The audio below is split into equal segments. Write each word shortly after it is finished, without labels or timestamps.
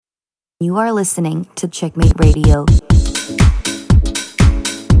You are listening to Czechmate Radio.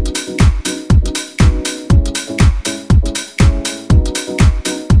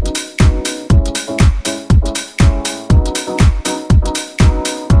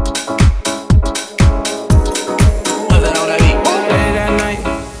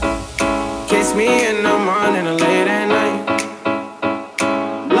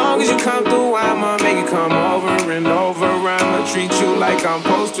 I'm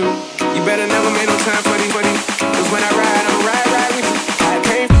supposed to. You better never make no time for these, cause when I ride, I'ma ride with you. I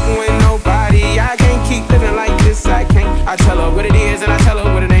can't f*** with nobody, I can't keep living like this, I can't. I tell her what it is and I tell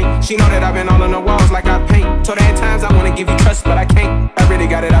her what it ain't. She know that I've been all on the walls like I paint. Told her at times I wanna give you trust, but I can't. I really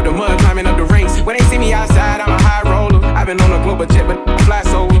got it out the mud, climbing up the ranks. When they see me outside, I'm a high roller. I've been on a global jet, but I fly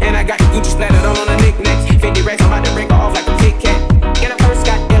solo. And I got the Gucci splattered on the knickknacks. 50 racks, I'm about to break her off like a Kit Kat. And I first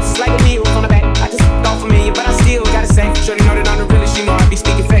got F's like a meal on the back. I just f***ed off familiar, but I still gotta say. Shorty know that I'm the realest, she know I be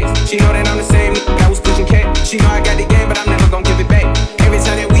speaking facts. She know that I'm the same that was pushing cat. She know I got the game, but I'm never gon' give it back. Every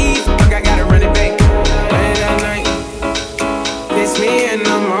time that we fuck, I gotta run it back. Late at night, it's me in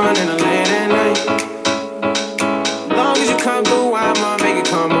the morning or late at night. Long as you come through, I'ma make it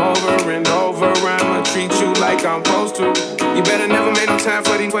come over and over. I'ma treat you like I'm supposed to. You better never make no time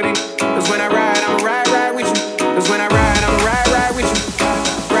for these, cause when I ride, I'ma ride with you. Cause when I ride, I'ma ride with you.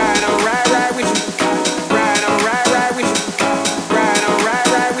 Ride, I'ma ride with you. Ride, I'ma ride with you. Ride, I'ma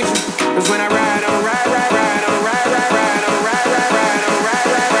ride with you. Cause when I ride, I'ma ride, I'ma ride, I'ma ride, I'ma ride, I'ma ride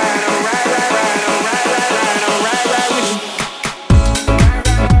with you.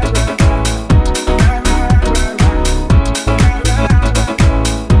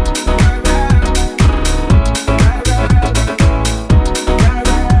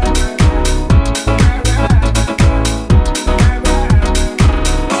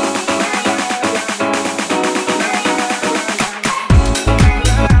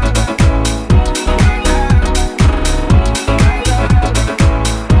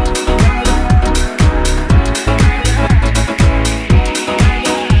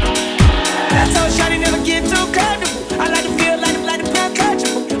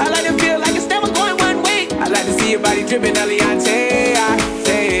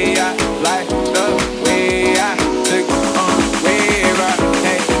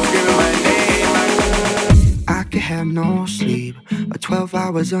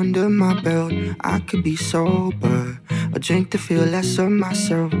 Under my belt, I could be sober, or drink to feel less of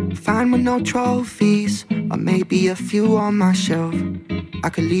myself. Fine with no trophies, or maybe a few on my shelf. I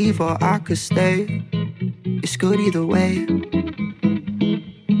could leave or I could stay. It's good either way.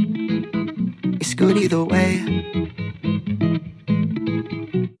 It's good either way.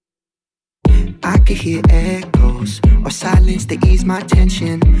 I could hear echoes or silence to ease my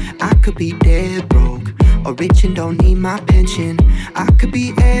tension. I could be dead broke or rich and don't need my pension. I could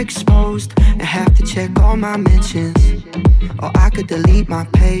be exposed and have to check all my mentions, or I could delete my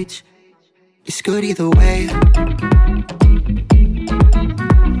page. It's good either way.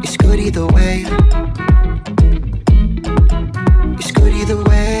 It's good either way. It's good either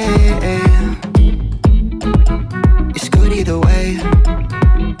way. It's good either way.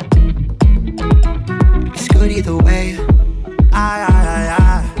 It's good either way. Ay, ay, ay,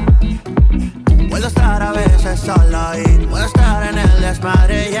 ay. Puedo estar a veces solo y puedo estar en el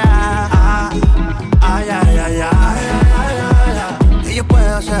desmadre ya. Ay, ay, ay, ay, ay. Y yo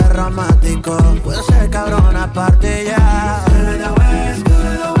puedo ser romántico, puedo ser cabrón aparte ya.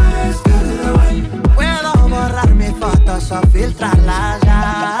 Puedo borrar mis fotos o filtrarlas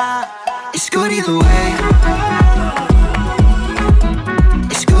ya. It's good either way.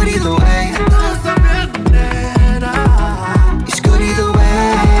 It's good either way. It's good either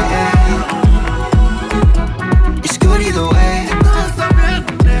way. It's good either way.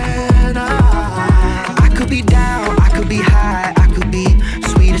 I could be down, I could be high, I could be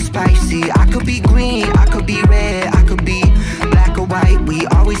sweet or spicy, I could be green, I could be red, I could be black or white. We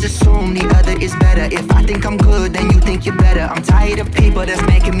always assume the other is better. If I think I'm good, then you think you're better. I'm tired of people that's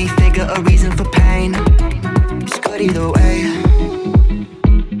making me figure a reason for pain. It's good either way.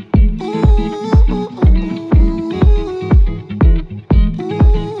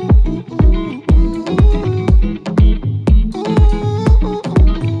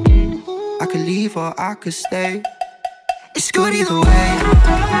 Or I could stay. It's good either way.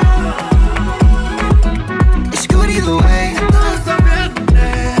 It's good either way.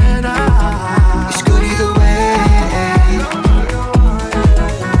 It's good either way.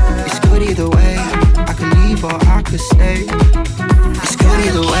 It's good either way. I could leave or I could stay. It's good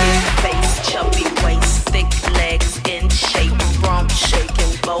either way. Face, chubby waist, thick legs in shape, rump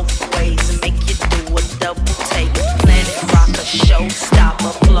shaking both ways and make you do a double take. Planet rocker,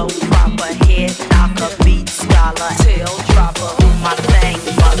 showstopper, flow proper.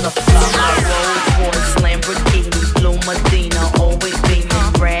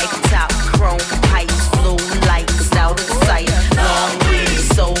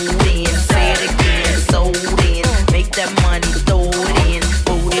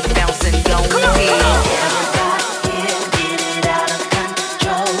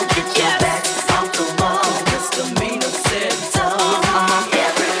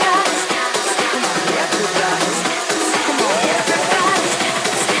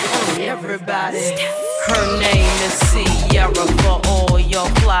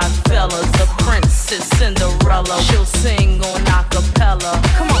 Princess Cinderella. She'll sing on a cappella.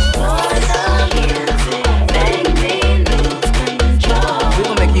 Come on. Boy, the music make me lose control. We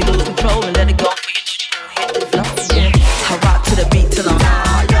gon' make you lose control and let it go for you. Hit the floor. Yeah. I rock to the beat till I'm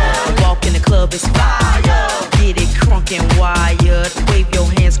tired. I walk in the club, it's fire. Get it crunk and wired. Wave your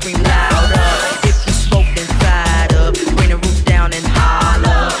hands, scream louder. If you smoke, then fired up. Bring the roof down and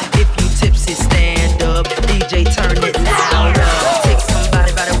holler. If you tipsy, stand up. DJ, turn it louder. Take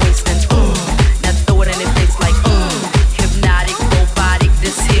somebody by the waist and now throw it in their face like hypnotic, robotic.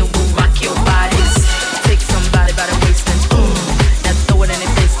 This here will rock your bodies. Take somebody by the waist and now throw it in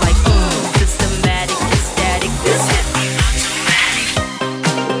their face like systematic, ecstatic. This hit me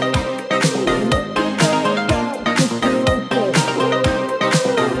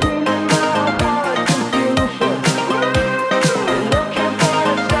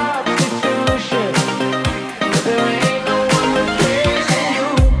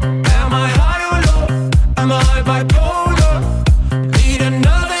Am I high or low? Am I bipolar? Need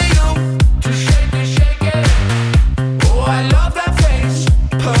another you to shake it. Oh, I love that face,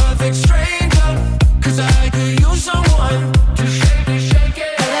 perfect stranger. 'Cause I could use someone to shake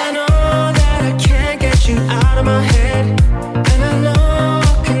it. And I know that I can't get you out of my head. And I know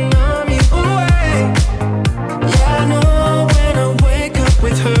I can numb you away. Yeah, I know when I wake up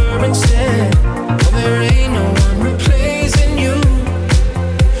with her instead. Well, there ain't no one replacing you.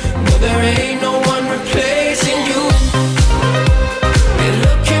 No, there ain't no one replacing you. We're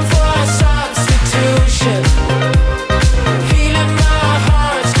looking for a substitution, healing my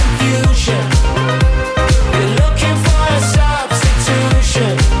heart's confusion. We're looking for a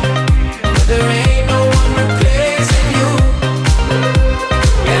substitution, but there ain't no one replacing you.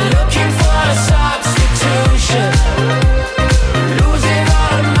 We're looking for a substitution, losing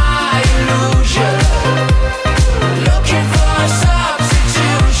all of my illusion. Looking for a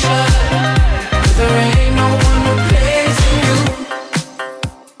substitution, but there ain't no one replacing you.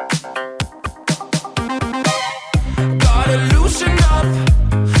 Gotta loosen up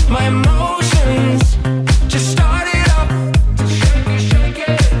my emotions. Just start it up, shake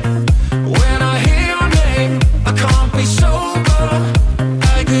it. When I hear your name, I can't be sober.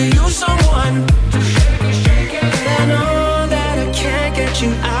 I could use someone to shake it. And I know that I can't get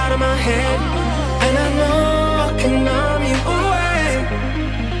you out of my head. And I know I can numb you away.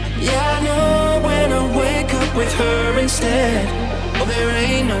 Yeah, I know when I wake up with her instead. Oh, there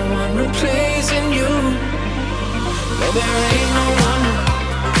ain't no one replacing you. No, there ain't no one.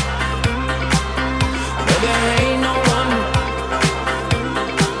 No, there ain't no one.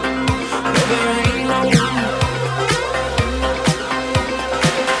 No, there ain't no one.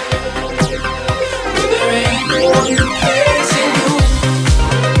 No, there ain't no one replacing you.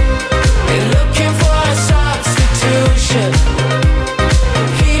 We're looking for a substitution,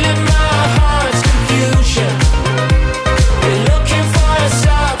 healing my heart's confusion. We're looking for a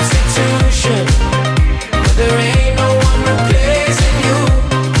substitution, but there ain't no one replacing you.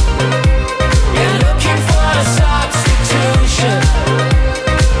 We're looking for a substitution,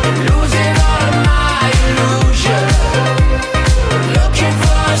 losing all of my illusion. Looking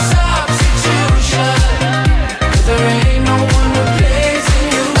for a substitution, but there ain't no one replacing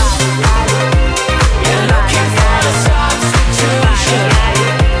you. We're looking for a substitution,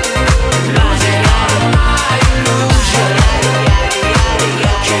 losing all of my illusion.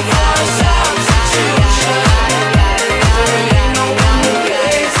 Looking for a substitution, there ain't no one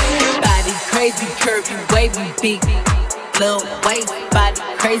replacing you. body crazy, curvy, wavy, big, little waist. Body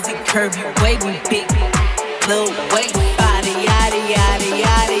crazy, curvy, wavy, big, little waist. Body yada yada yada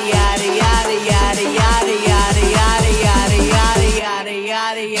yada yada yada yada yada yada yada yada yada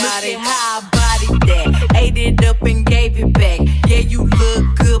yada yada. Look at how I bodied that, ate it up and gave it back. Yeah, you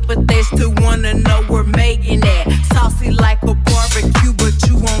look good, but they still wanna know where Megan at. Saucy like a barbecue, but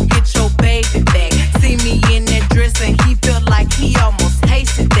you won't get your baby back. See me in that dress and he felt like he almost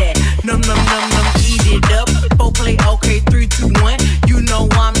tasted that. Num num num num, eat it up. 4 play, okay, 3, 2, 1. You know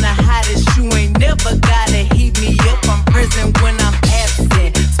I'm the hottest. You ain't never gotta heat me up. I'm present when I'm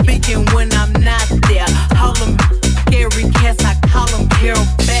absent, speaking when I'm not there. Call 'em scary cats, I call 'em Carol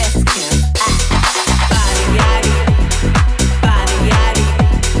Baskin. Body yaddy, body yaddy,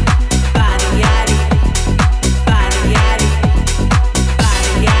 body yaddy, body yaddy.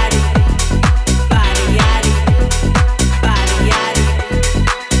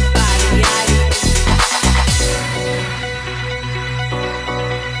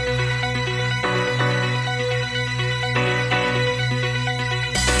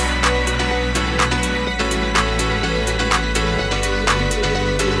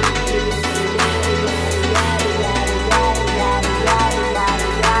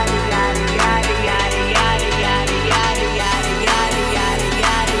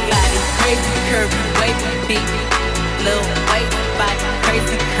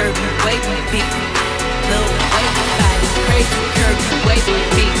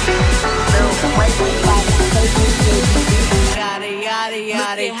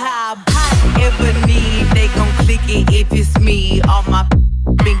 how I ever need, they gon' click it if it's me. All my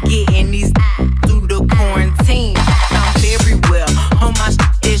been getting these through the quarantine. I'm very well on my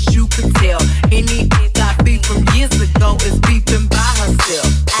as you could tell. Any I beat from years ago is beeping by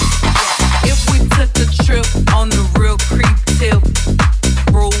herself. If we took a trip on the real creep tip,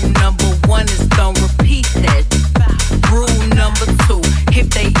 rule number 1 is don't repeat that. Rule number 2, if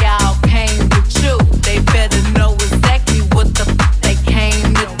they all came with you, they better know exactly what the they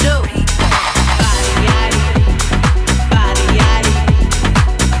came to do. Body yaddy, body yaddy,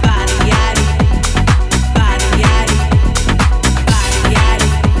 body yaddy, body yaddy, body yaddy, body yaddy,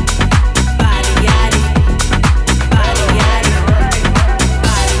 body yaddy, body yaddy,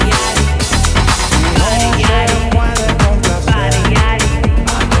 body yaddy, body yaddy,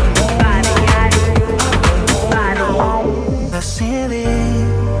 body yaddy. Decidí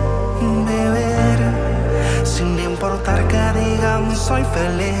vivir sin importar que digan soy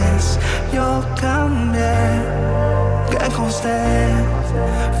feliz. Yo cambié, que con usted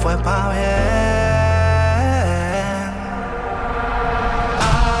fue pa' bien.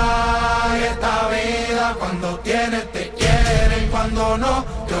 Ay, esta vida cuando tienes te quieren, cuando no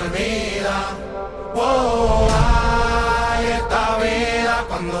te olvida. Oh, ay, esta vida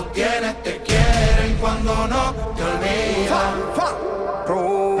cuando tienes te quieren, cuando no te olvida.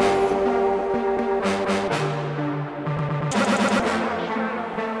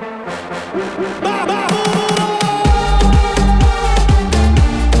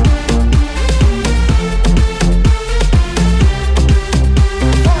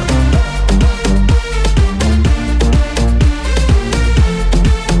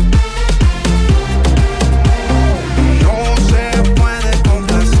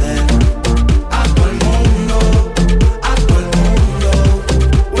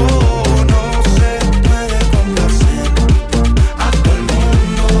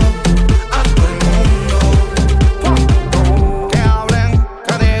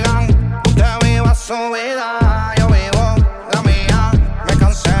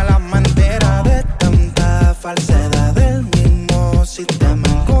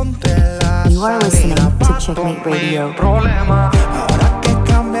 You are listening to Czechmate Radio. Ahora que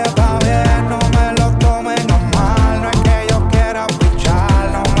cambia pa' bien, no me lo tomen a mal. No es que yo quiera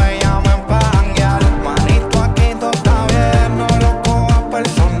pichar, no me llamen pa' janguear. Manito, aquí todo está bien, no lo cojas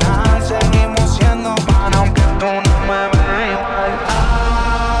personal. Seguimos siendo pan, aunque tú no me veas igual.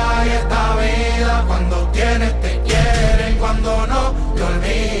 Ay, esta vida cuando tienes te quieren, cuando no te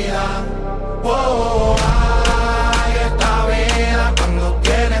olvidan. Oh, ay, esta vida cuando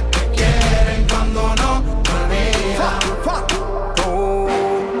tienes te quieren, cuando no te olvidan.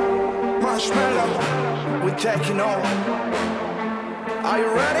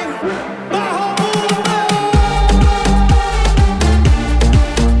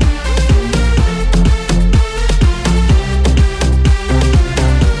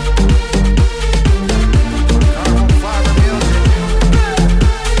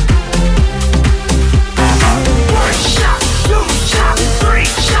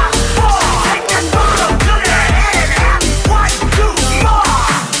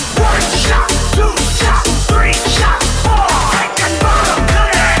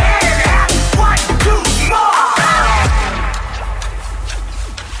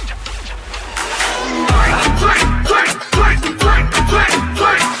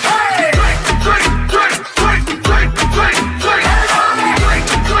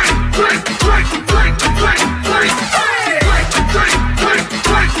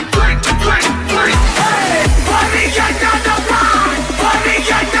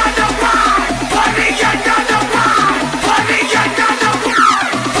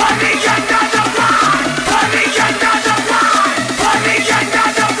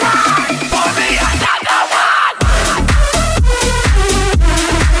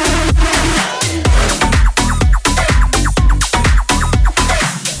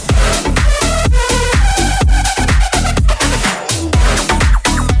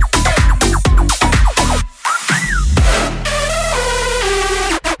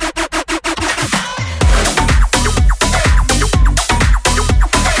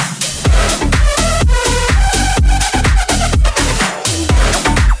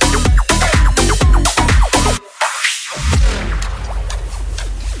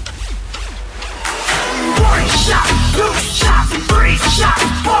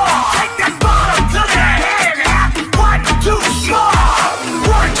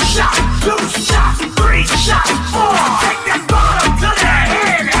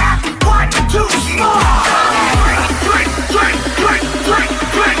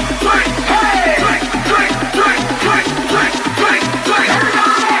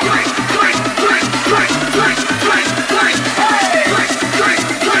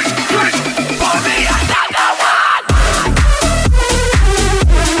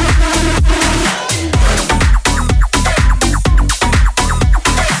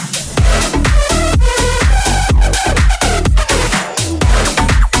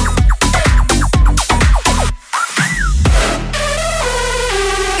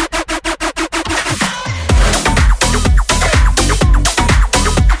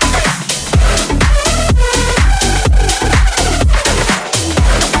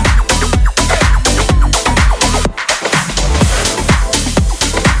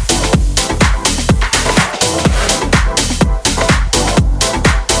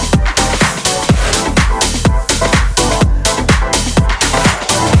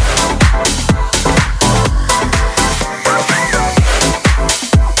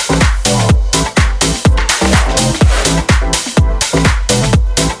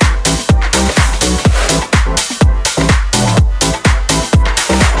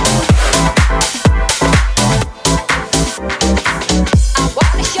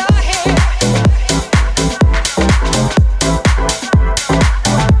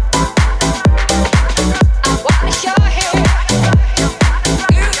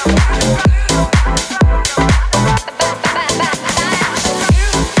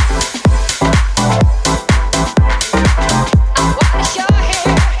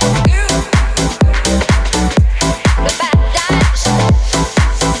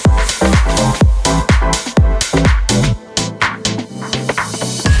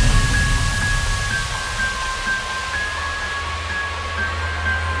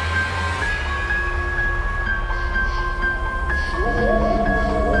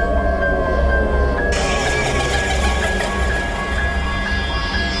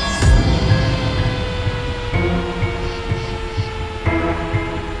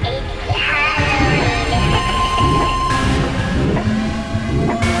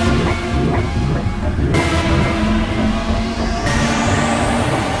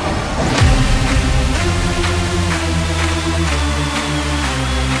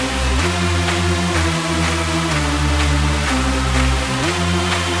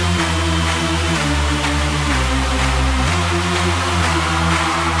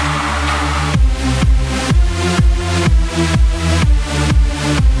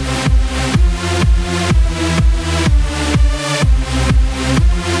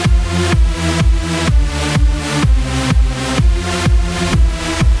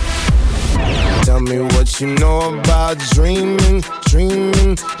 about dreaming,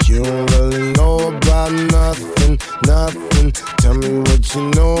 dreaming. You don't really know about nothing, nothing. Tell me what you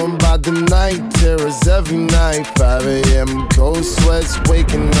know about the night terrors every night. 5 a.m. cold sweats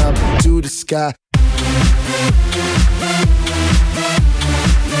waking up to the sky.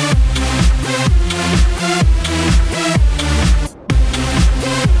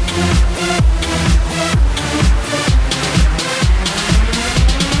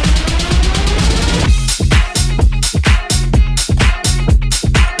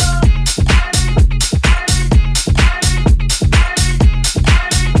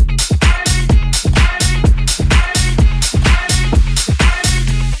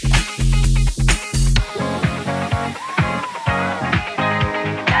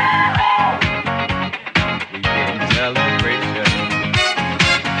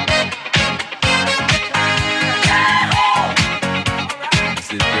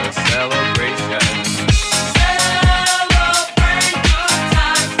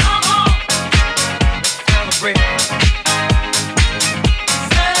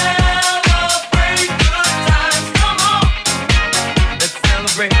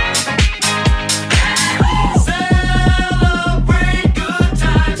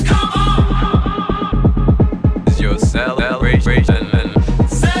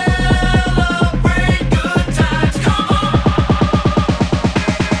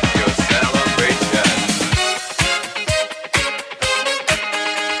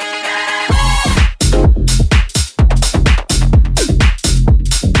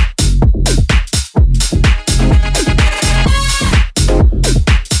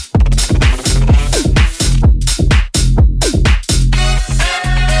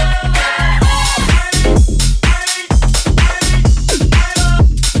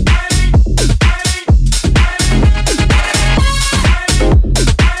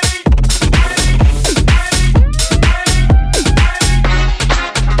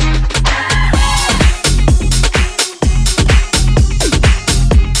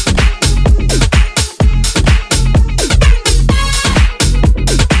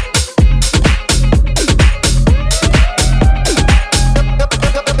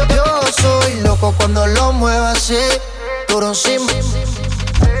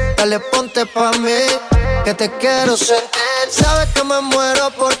 Dale, ponte pa' mí, que te quiero sentir. Sabes que me muero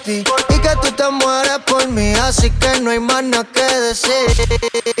por ti y que tú te mueres por mí, así que no hay más nada que decir.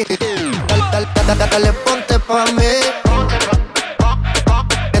 Dale, ponte pa' mí,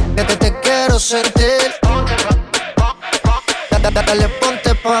 que te quiero sentir. Dale,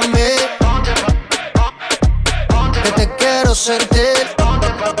 ponte pa' mí, que te quiero sentir.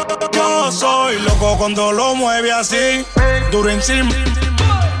 Yo soy loco cuando lo mueve así, duro encima.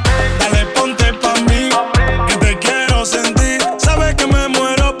 Dale, ponte pa' mí, que te quiero sentir. Sabes que me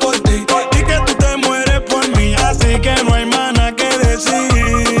muero por ti y que tú te mueres por mí, así que no hay más nada que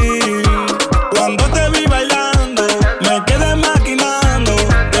decir. Cuando te vi bailando, me quedé maquinando.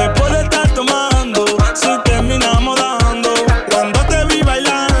 Después de estar tomando, si terminamos dando. Cuando te vi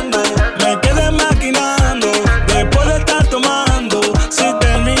bailando, me quedé maquinando. Después de estar tomando, si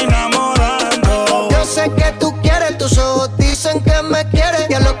terminamos dando. Yo sé que tú quieres, tus ojos dicen que me quieres.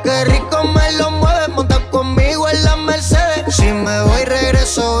 Y a lo que rico me lo mueve, monta conmigo en la Mercedes. Si me voy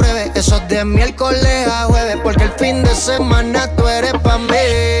regreso breve, eso es de miércoles a jueves, porque el fin de semana tú eres pa'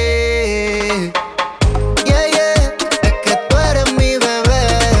 mí. Yeah, yeah, es que tú eres mi bebé.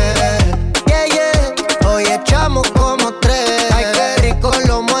 Yeah, yeah, hoy echamos como 3. Ay, qué rico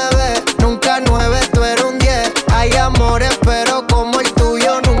lo mueve, nunca 9, tú eres un 10. Hay amores, pero como el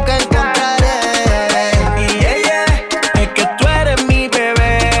tuyo nunca encontraré. Y ella, es que tú eres mi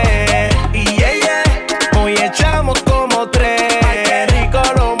bebé. Y ella, hoy echamos como 3. Ay, qué rico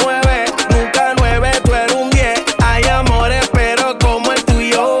lo mueve, nunca 9, tú eres un 10. Hay amores, pero como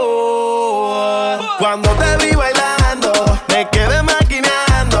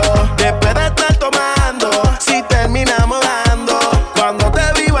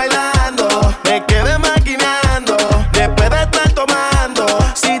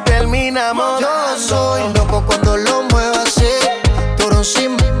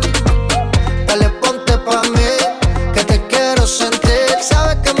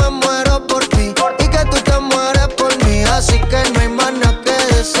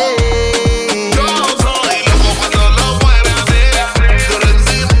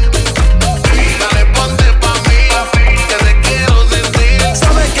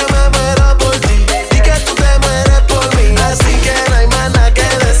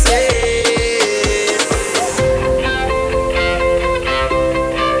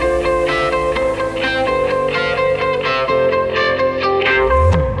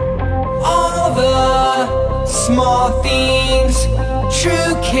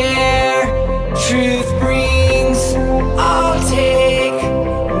care. Truth brings, I'll take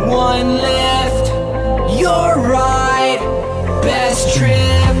one left. You're right, best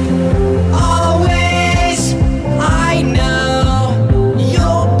trip. Always, I know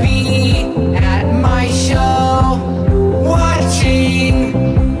you'll be at my show. Watching,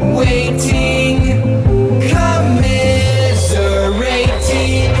 waiting,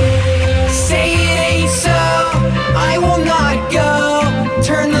 commiserating. Say it ain't so, I will not go.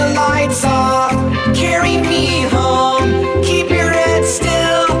 Turn the lights off, carry me home. Keep your head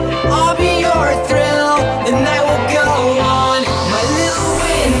still, I'll be your thrill. The night will go on, my little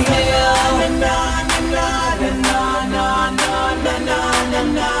windmill.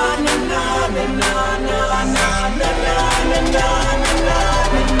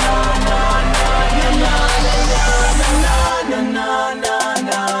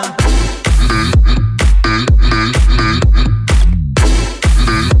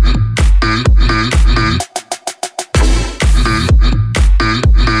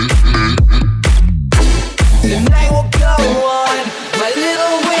 The night will go on, my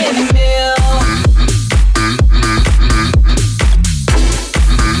little windmill.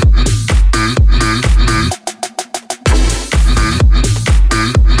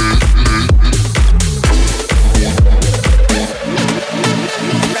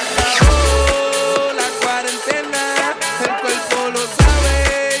 La cuarentena, el cuerpo lo sabe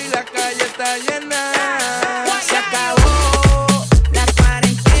y la calle está llena. Se acabó la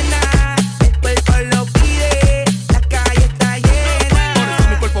cuarentena, el cuerpo lo pide, la calle está llena. Por eso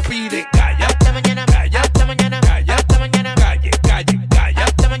mi cuerpo pide calla, hasta mañana, calla, hasta mañana, calla, hasta mañana, calle, calle, calla,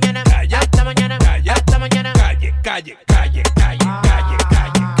 hasta mañana, calla, hasta mañana, calla, hasta mañana, calle, calle, calle, calle, calle,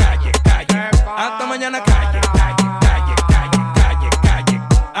 calle, calle, calle, hasta mañana, calle, calle, calle, calle, calle, calle,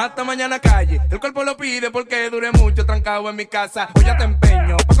 hasta mañana, calle. El cuerpo lo pide porque duré mucho trancado en mi casa. Hoy ya te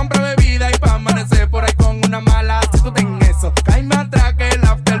empeño pa' comprar bebida y pa' amanecer por ahí con una mala. Si tú ten eso, caíme atrás que el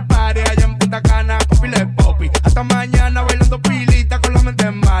after party allá en Punta Cana con pile de popi. Hasta mañana bailando pilita con la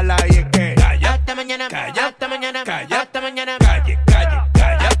mente mala. Y es que calla, hasta mañana, calla, hasta mañana, calla, hasta mañana, calle, calle,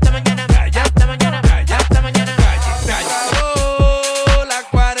 calla, hasta mañana, calla, hasta mañana, calla, hasta mañana, calle, calle. Oh, la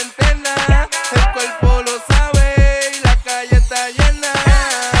cuarentena, el cuerpo lo sabe y la calle está llena.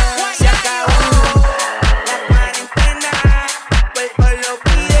 Se acabó la cuarentena, el cuerpo lo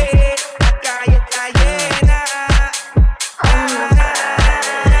pide, la calle está llena.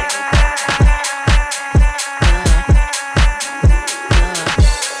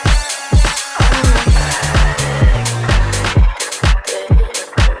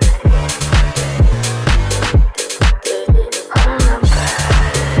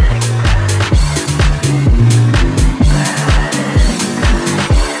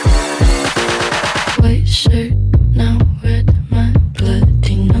 White shirt, now red, my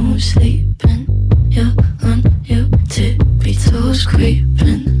bloody nose sleeping. You're on your tippy toes,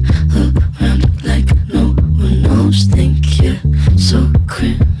 creeping around like no one knows. Think you're so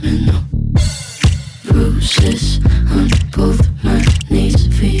criminal. Bruises on both my knees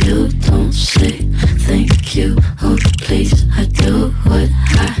for you. Don't say thank you. Oh, please, I do what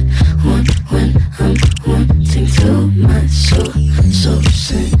I want when I'm wanting to. My soul, so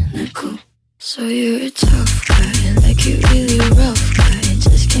cynical. So you're a tough guy, like you really rough guy.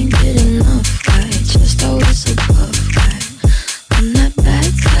 Just can't get enough guy, just always above guy. I'm that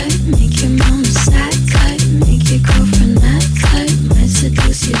bad type, make your mom sad type, make your girlfriend that type, might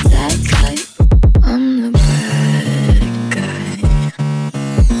seduce you that type. I'm the bad guy.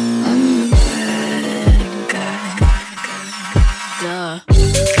 I'm the bad guy. Duh.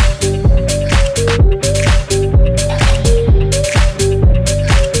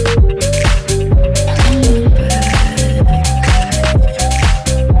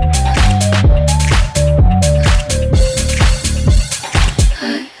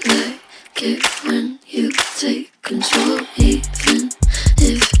 Control, even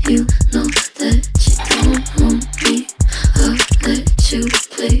if you know that you don't want me. I'll let you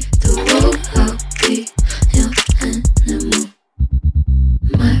play the role. I'll be your animal.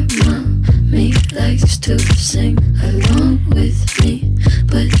 My mommy likes to sing along with me,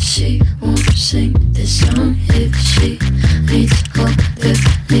 but she won't sing this song if she reads all the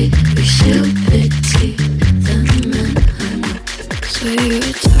lyrics. She'll pity the man I know. So you're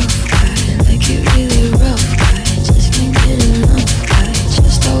a tough guy, like you really rough guy. Just can't get enough guy,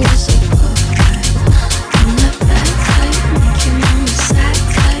 just always above guy. I'm that bad type, make your mama sad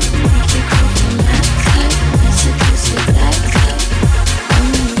type, make your girlfriend mad type, I seduce you that type.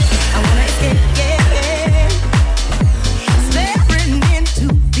 I wanna escape, yeah, yeah.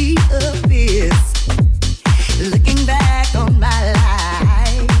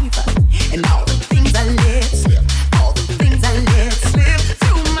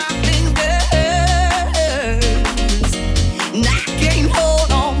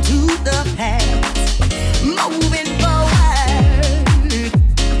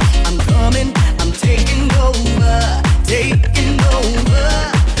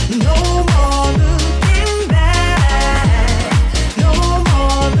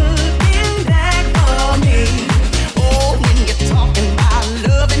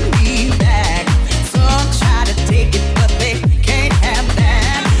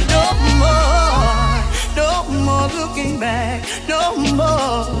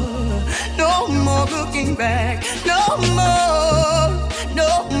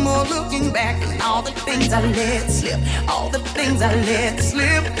 back. And all the things I let slip, all the things I let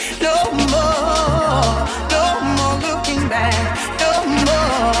slip. No more looking back. No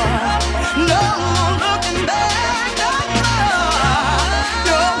more looking back.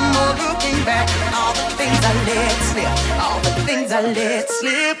 No more looking back. And all the things I let slip, all the things I let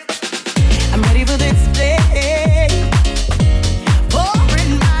slip. I'm ready for this day.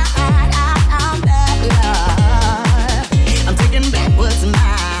 Pouring my heart out that love. I'm taking back what's mine.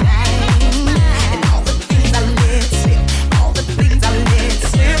 And all the things I let slip, all the things I let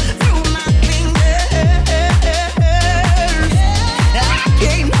slip through my fingers. I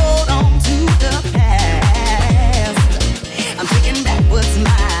can't hold on to the past. I'm taking back what's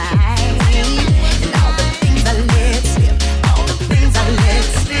mine. And all the things I let slip, all the things I let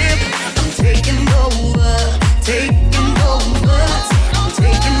slip. I'm taking over, taking over. I'm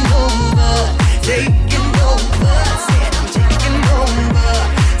taking over, taking over. Said I'm taking over,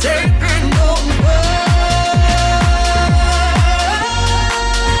 taking over.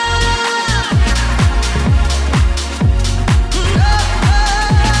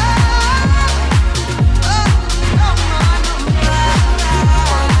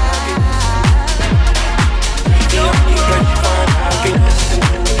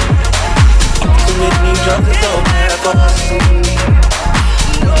 So many drugs that don't have for us.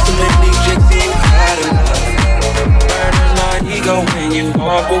 So many chicks that you had enough. Burning my ego when you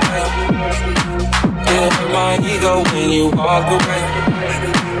walk away. Killing my ego when you walk away.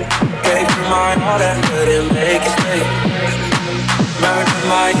 Gave you my all that couldn't make it stay. Burning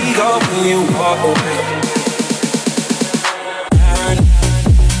my ego when you walk away.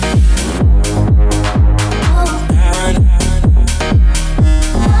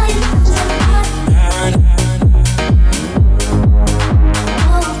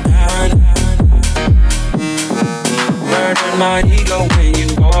 My ego when you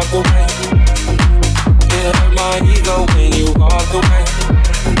walk away. Yeah, my ego when you walk away.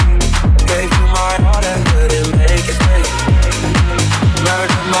 Gave you my all that couldn't make it stay.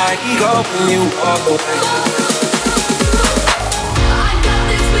 Murder my ego when you walk away.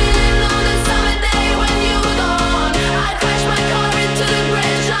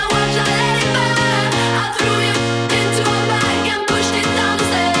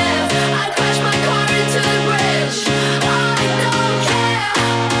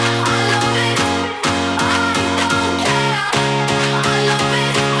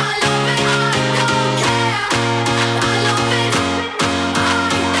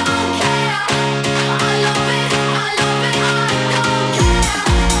 I love it.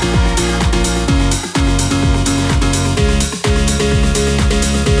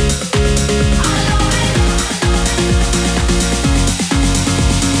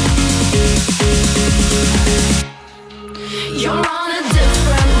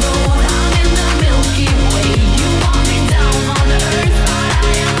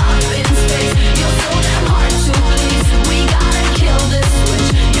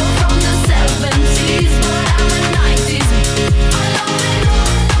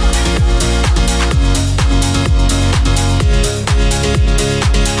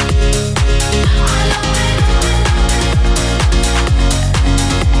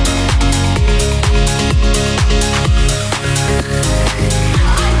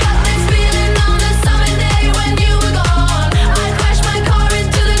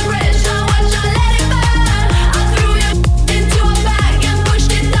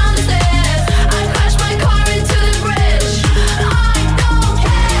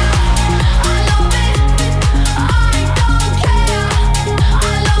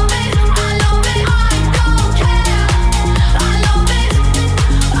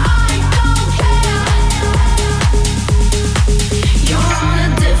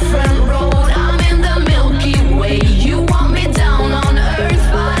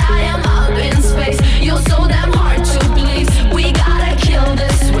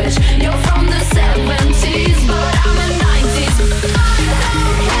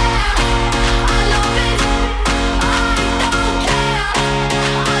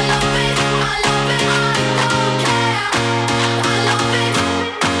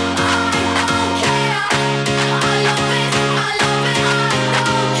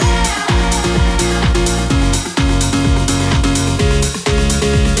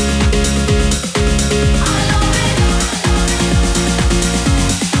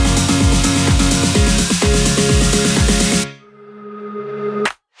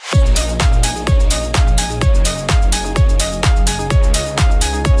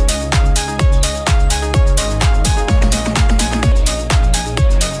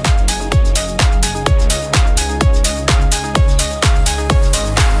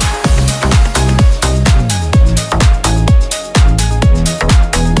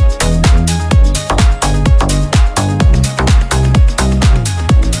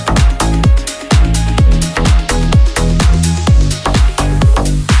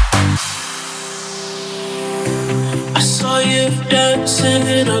 life dancing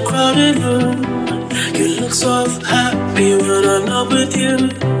in a crowded room. You look so happy when I'm not with you.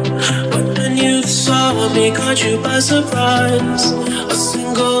 But then you saw me, caught you by surprise. A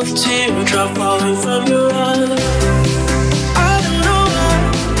single teardrop falling from your eye. I don't know why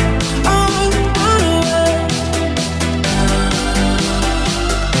I run away.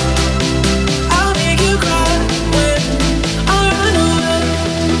 I'll make you cry when I run away.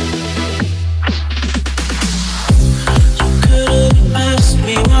 You could've asked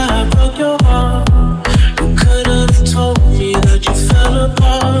me why I broke your heart. You could've told me that you fell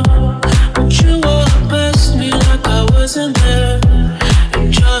apart. But you all-passed me like I wasn't there,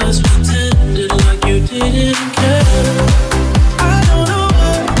 and just pretended like you didn't care. I don't know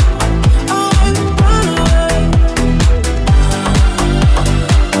why I run away.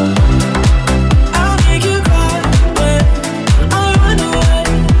 I'll make you cry when I run away.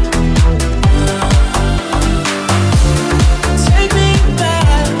 Take me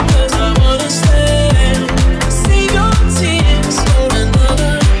back, 'cause I wanna stay. Save your tears for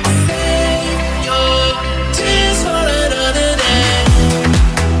another day. Your tears for another day.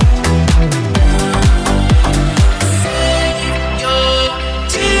 Save your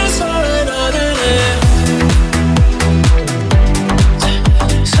tears for another day.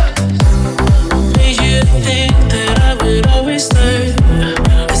 Made you think that I would always stay.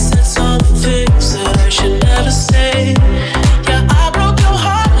 I said some things that I should never say. Yeah, I broke your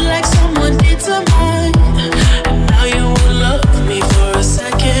heart like someone did to mine. And now you will love me for a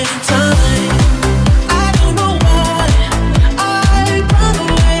second time. I don't know why I run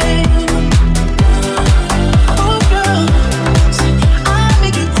away. Oh girl, I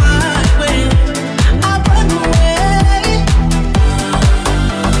make you cry when I run away.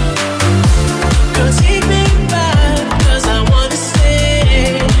 Girl, take me back, 'cause I wanna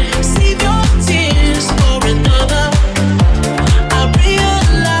stay. Save your tears for another. I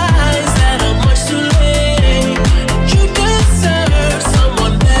realize that I'm much too late. You deserve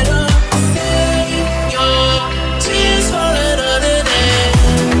someone better. Save your tears for another day.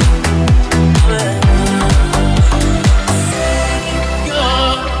 Save your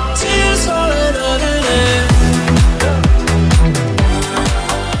tears for another day.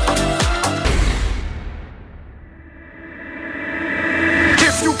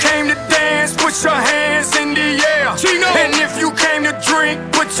 If you came to dance, put your hands in the air. And if you came to drink,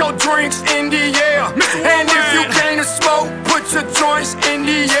 put your drinks in the air. And if you came to smoke, put your joints in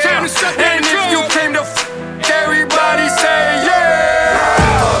the air. And if you came to everybody say yeah.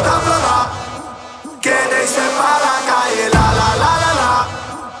 Que dice pa' la calle, la la la la la.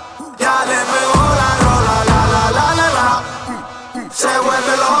 Ya le pegó la rola, la la la la la. Se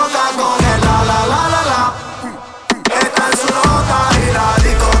vuelve loca con el la la la la la. Está en su nota y la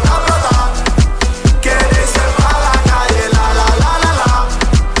disco está plata. Que dice pa' la calle, la la la la la.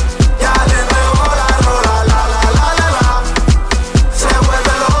 Ya le pegó la rola, la la la la la. Se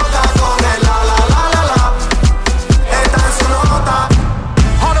vuelve loca con el la la la la la. Está en su nota.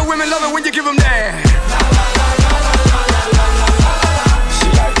 All the women love it when you give them that. She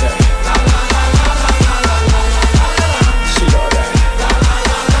like that. She love that.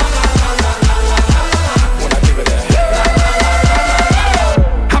 When I give her that.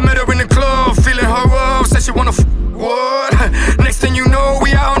 I met her in the club, feeling her up, said she wanna what? Next thing you know,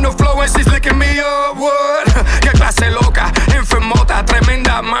 we out on the floor and she's licking me up, what? Qué clase loca, enfermota,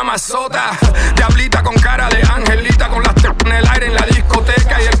 tremenda mamazota. Diablita con cara de angelita, con las en el aire en la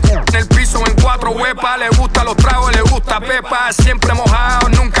discoteca y el en el piso en cuatro huepas. Le gustan los tragos, le gusta pepa, siempre mojado,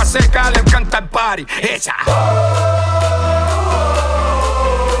 nunca seca, le encanta el party, ella.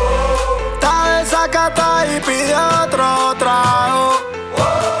 Está desacatada y pide otro trago.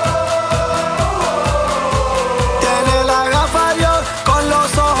 Tiene la gafa yo con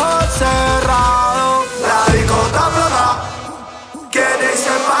los ojos cerrados. La disco está plata. Que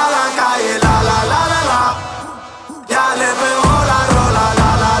dice pa' la calle, la la la la la. Ya le pegó la rola, la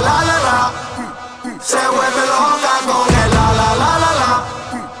la la la la. Se vuelve loca con el la la la la la.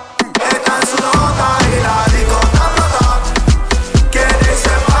 Está en su nota y la disco está plata. Que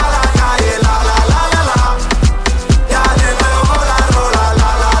dice pa' la calle, la la la la la. Ya le pegó la rola,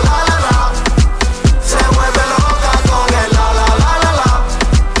 la la la la la. Se vuelve loca con el la la la la la.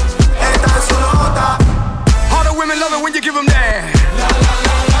 Está en su nota. All the women love it when you give them that.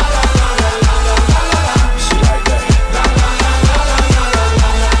 She like that.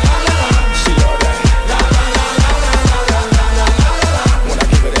 She love that. When I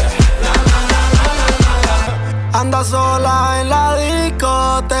give her that. Anda sola en la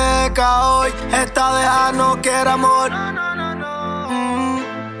discoteca hoy. Esta deja no quiere amor.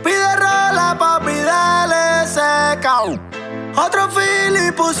 Pide rola, papi, dale seca. Otro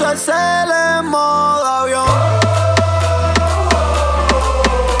Philly puso el cel en modo avión.